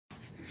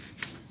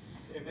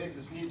Okay, maybe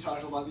this new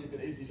title might be a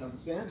bit easier to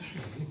understand.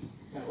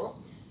 Oh well.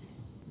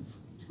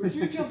 Would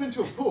you jump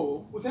into a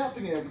pool without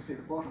being able to see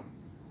the bottom?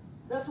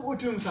 That's what we're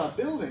doing with our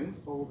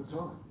buildings all the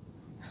time.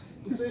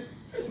 You see,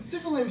 in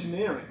civil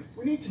engineering,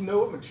 we need to know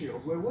what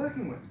materials we're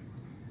working with.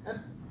 And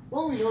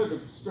while we know the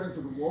strength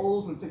of the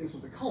walls and thickness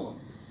of the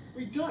columns,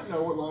 we don't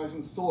know what lies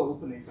in the soil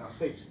beneath our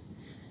feet.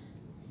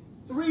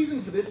 The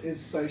reason for this is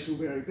spatial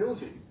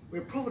variability,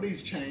 where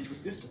properties change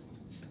with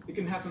distance. It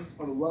can happen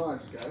on a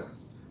large scale,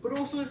 but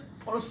also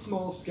on a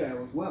small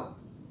scale as well.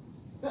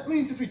 That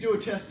means if we do a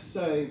test,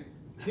 say,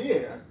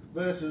 here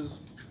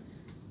versus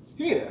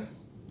here,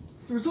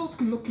 the results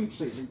can look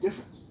completely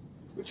different,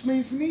 which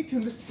means we need to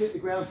investigate the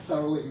ground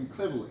thoroughly and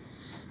cleverly.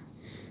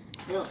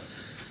 Now,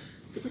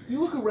 if you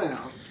look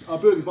around, our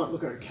buildings might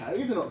look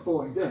okay, they're not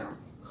falling down,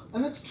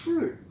 and that's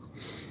true.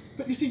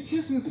 But you see,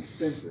 testing is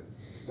expensive,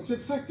 and so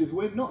the fact is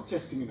we're not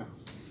testing enough,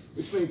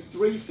 which means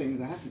three things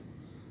are happening.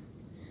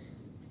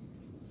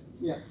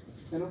 Yeah,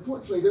 and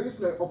unfortunately there is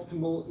no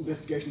optimal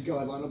investigation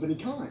guideline of any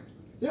kind.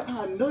 There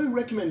are no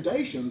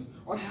recommendations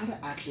on how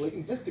to actually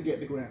investigate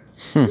the ground,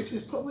 which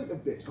is probably a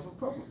bit of a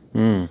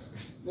problem.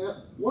 Now,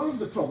 one of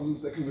the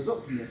problems that can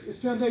result from this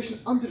is foundation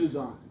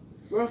under-design,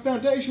 where our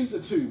foundations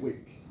are too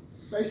weak.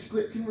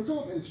 Basically, it can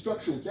result in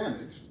structural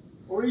damage,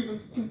 or even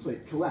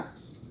complete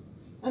collapse.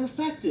 And the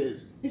fact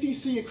is, if you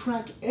see a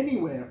crack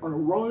anywhere on a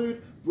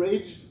road,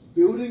 bridge,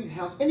 building,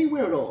 house,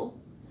 anywhere at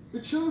all, the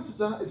chances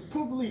are it's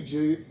probably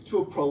due to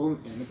a problem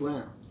in the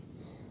ground.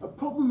 A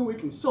problem that we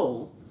can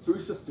solve through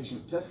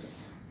sufficient testing.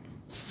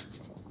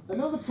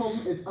 Another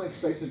problem is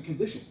unexpected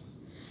conditions.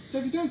 So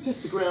if you don't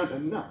test the ground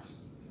enough,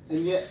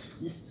 and yet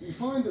you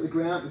find that the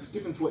ground is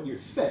different to what you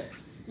expect,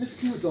 this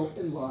can result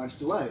in large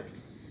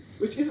delays,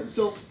 which is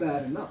itself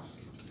bad enough.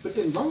 But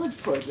in large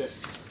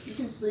projects, you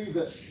can see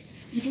that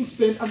you can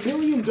spend $1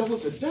 million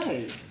a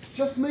day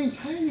just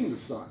maintaining the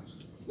site,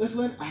 let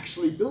alone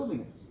actually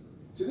building it.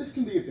 So this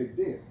can be a big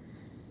deal.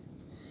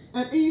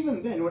 And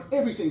even then, when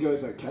everything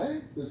goes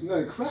okay, there's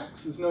no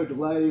cracks, there's no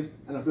delays,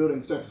 and our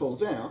buildings don't fall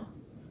down,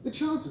 the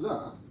chances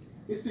are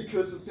it's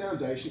because of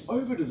foundation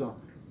over-design,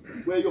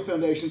 where your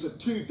foundations are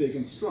too big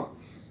and strong.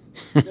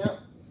 Now,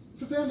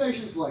 for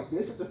foundations like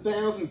this, it's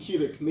 1,000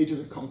 cubic meters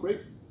of concrete,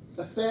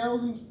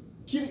 1,000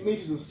 cubic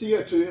meters of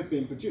CO2 have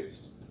been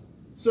produced.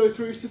 So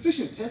through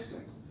sufficient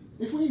testing,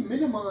 if we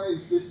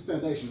minimize this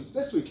foundation as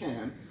best we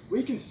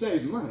can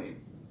save money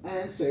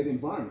and save the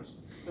environment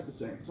at the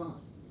same time.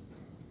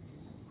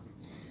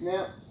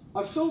 Now,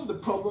 I've solved the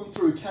problem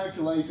through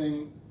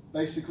calculating,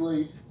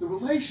 basically, the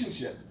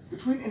relationship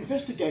between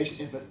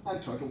investigation effort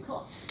and total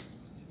cost.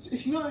 So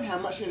if you know how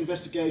much an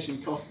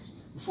investigation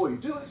costs before you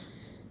do it,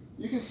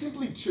 you can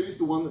simply choose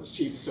the one that's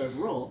cheapest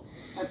overall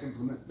and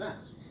implement that.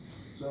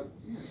 So,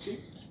 yeah,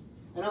 cheapest.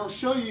 And I'll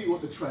show you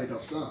what the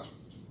trade-offs are.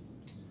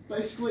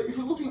 Basically, if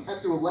we're looking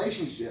at the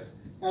relationship,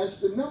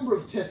 as the number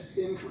of tests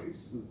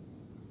increases,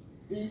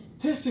 the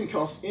testing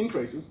cost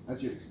increases,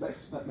 as you'd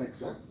expect, that makes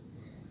sense.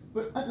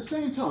 But at the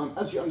same time,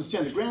 as you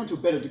understand the ground to a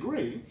better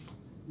degree,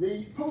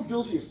 the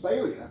probability of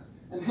failure,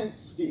 and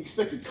hence the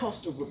expected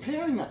cost of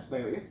repairing that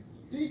failure,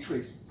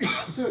 decreases.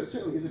 So it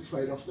certainly is a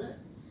trade-off there.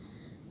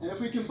 And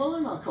if we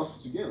combine our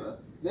costs together,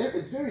 there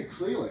is very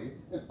clearly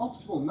an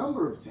optimal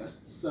number of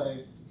tests,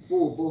 say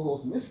 4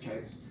 boreholes in this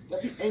case,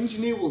 that the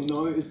engineer will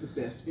know is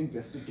the best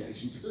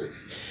investigation to do,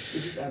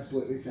 which is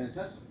absolutely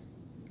fantastic.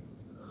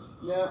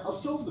 Now, I've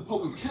solved the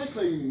problem of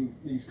calculating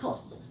these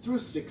costs through a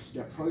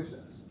 6-step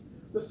process.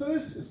 The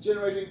first is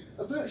generating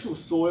a virtual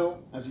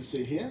soil, as you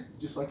see here,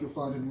 just like you'll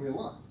find in real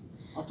life.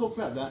 I'll talk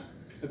about that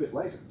a bit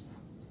later.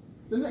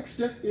 The next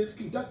step is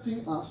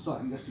conducting our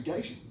site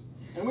investigations.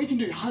 And we can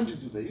do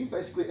hundreds of these,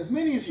 basically as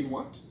many as you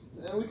want,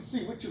 and we can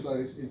see which of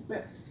those is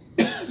best.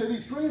 So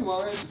these green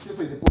lines are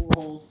simply the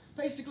boreholes,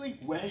 basically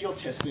where you're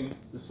testing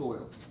the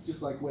soil,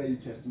 just like where you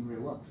test in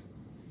real life.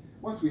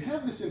 Once we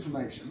have this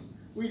information,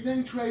 we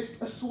then create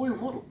a soil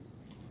model.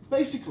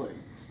 Basically,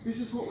 this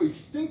is what we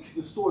think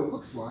the soil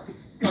looks like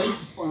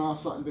based on our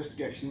site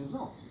investigation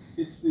results.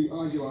 It's the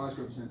idealized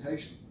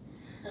representation.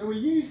 And we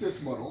use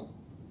this model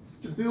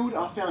to build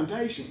our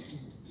foundations,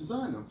 to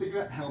design them,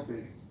 figure out how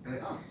big they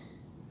are.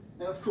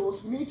 And of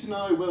course, we need to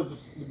know whether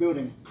the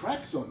building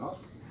cracks or not.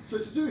 So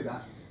to do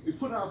that, we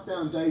put our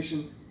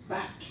foundation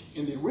back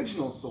in the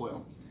original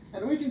soil,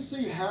 and we can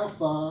see how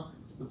far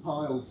the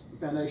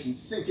foundations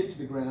sink into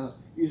the ground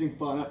using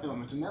finite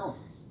element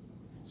analysis.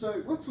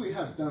 So once we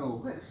have done all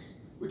this,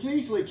 we can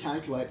easily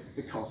calculate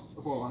the costs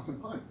of all our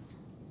components,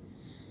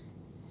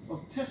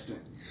 of testing,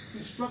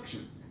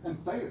 construction, and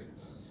failure.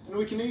 And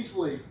we can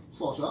easily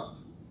plot up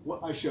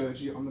what I showed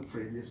you on the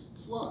previous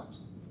slide.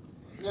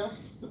 Now,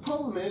 the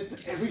problem is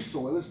that every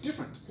soil is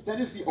different. That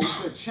is the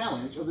ultimate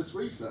challenge of this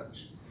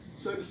research.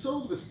 So to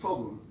solve this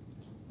problem,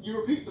 you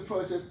repeat the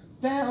process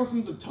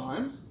thousands of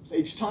times for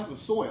each type of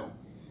soil,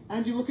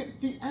 and you look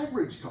at the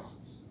average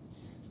costs.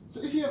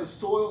 So if you have a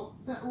soil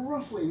that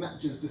roughly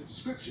matches this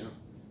description,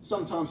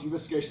 sometimes the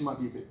investigation might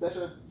be a bit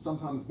better,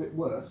 sometimes a bit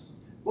worse,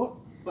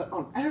 but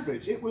on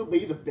average, it will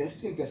be the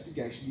best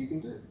investigation you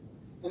can do.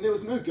 And there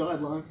was no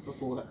guideline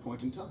before that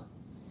point in time.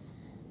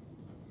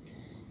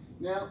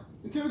 Now,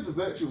 in terms of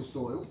virtual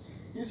soils,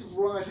 here's a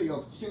variety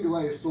of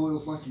single-layer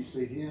soils like you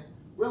see here.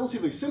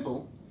 Relatively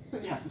simple,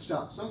 but you have to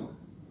start somewhere.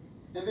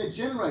 And they're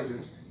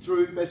generated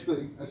through,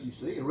 basically, as you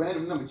see, a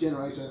random number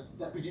generator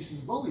that produces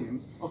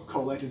volumes of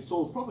correlated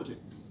soil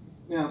properties.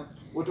 Now,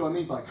 what do I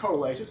mean by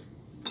correlated?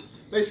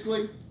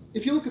 Basically,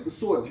 if you look at the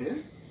soil here,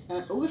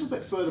 and a little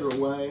bit further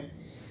away,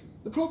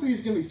 the properties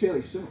are going to be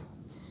fairly similar.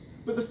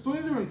 But the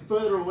further and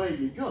further away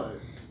you go,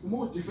 the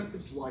more different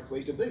it's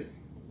likely to be.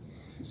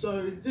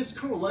 So this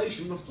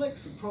correlation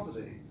reflects the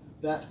property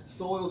that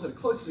soils that are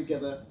closer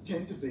together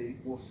tend to be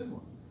more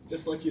similar,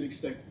 just like you'd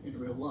expect in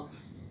real life.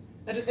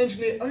 And an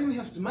engineer only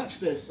has to match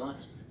their site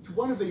to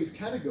one of these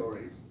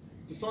categories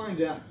to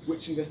find out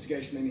which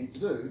investigation they need to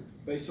do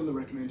based on the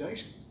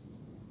recommendations.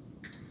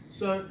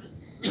 So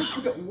let's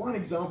look at one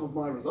example of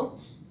my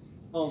results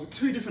of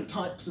two different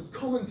types of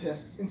common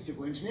tests in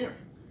civil engineering.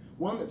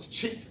 One that's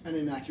cheap and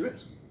inaccurate,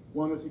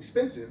 one that's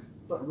expensive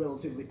but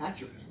relatively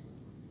accurate.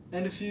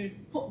 And if you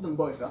plot them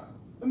both up,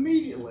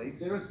 immediately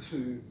there are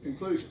two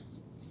conclusions.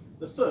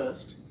 The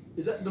first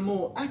is that the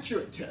more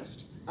accurate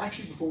test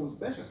actually performs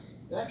better.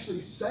 It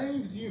actually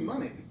saves you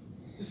money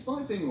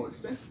despite being more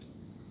expensive.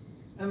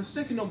 And the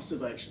second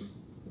observation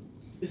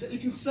is that you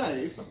can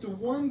save up to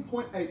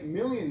 $1.8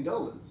 million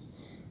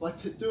by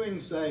doing,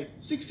 say,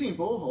 16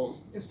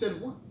 boreholes instead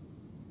of one.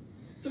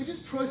 So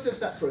just process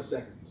that for a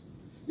second.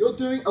 You're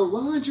doing a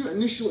larger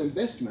initial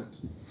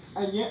investment,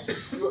 and yet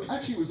you're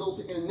actually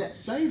resulting in a net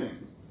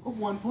savings of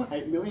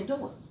 $1.8 million.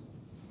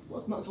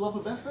 What's not to love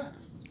about that?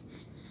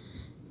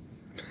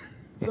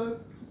 So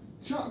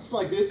charts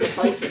like this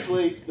are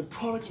basically the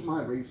product of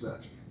my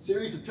research.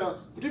 Series of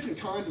charts for different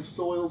kinds of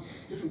soils,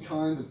 different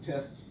kinds of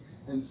tests,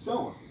 and so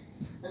on.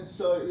 And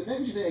so an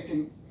engineer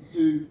can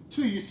do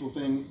two useful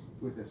things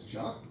with this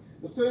chart.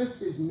 The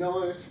first is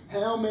know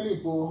how many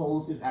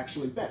boreholes is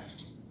actually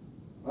best.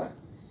 Right?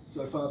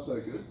 So far, so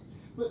good.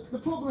 But the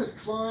problem is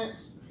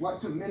clients like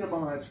to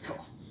minimize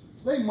costs.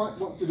 So they might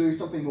want to do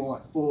something more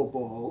like 4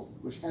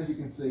 boreholes, which, as you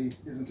can see,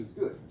 isn't as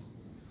good.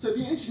 So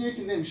the engineer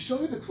can then show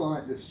the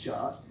client this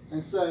chart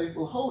and say,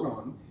 well, hold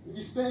on, if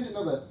you spend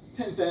another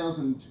 $10,000,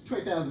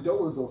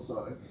 $20,000 or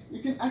so,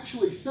 you can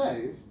actually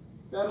save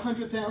about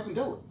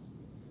 $100,000.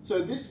 So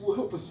this will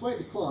help persuade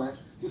the client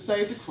to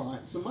save the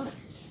client some money,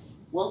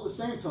 while at the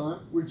same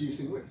time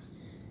reducing risk,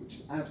 which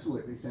is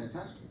absolutely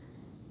fantastic.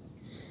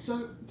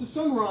 So to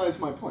summarize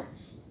my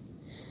points,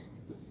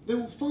 there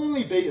will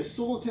finally be a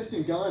soil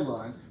testing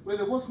guideline where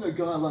there was no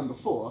guideline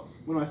before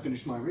when I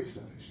finished my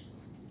research.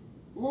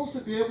 We'll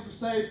also be able to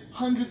save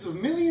hundreds of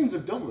millions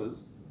of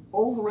dollars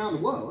all around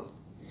the world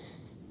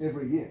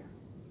every year.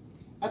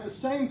 At the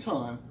same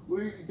time,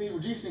 we'll be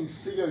reducing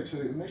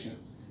CO2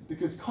 emissions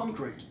because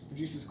concrete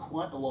produces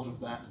quite a lot of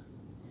that,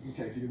 in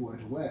case you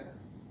weren't aware.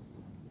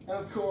 And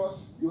of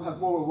course, you'll have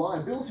more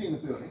reliability in the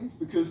buildings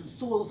because the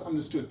soil is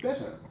understood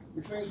better,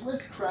 which means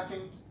less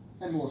cracking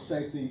and more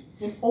safety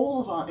in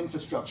all of our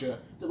infrastructure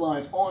that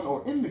lies on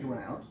or in the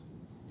ground,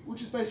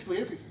 which is basically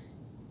everything.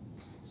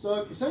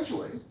 So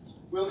essentially,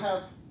 we'll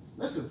have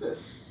less of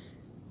this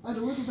and a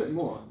little bit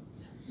more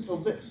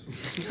of this.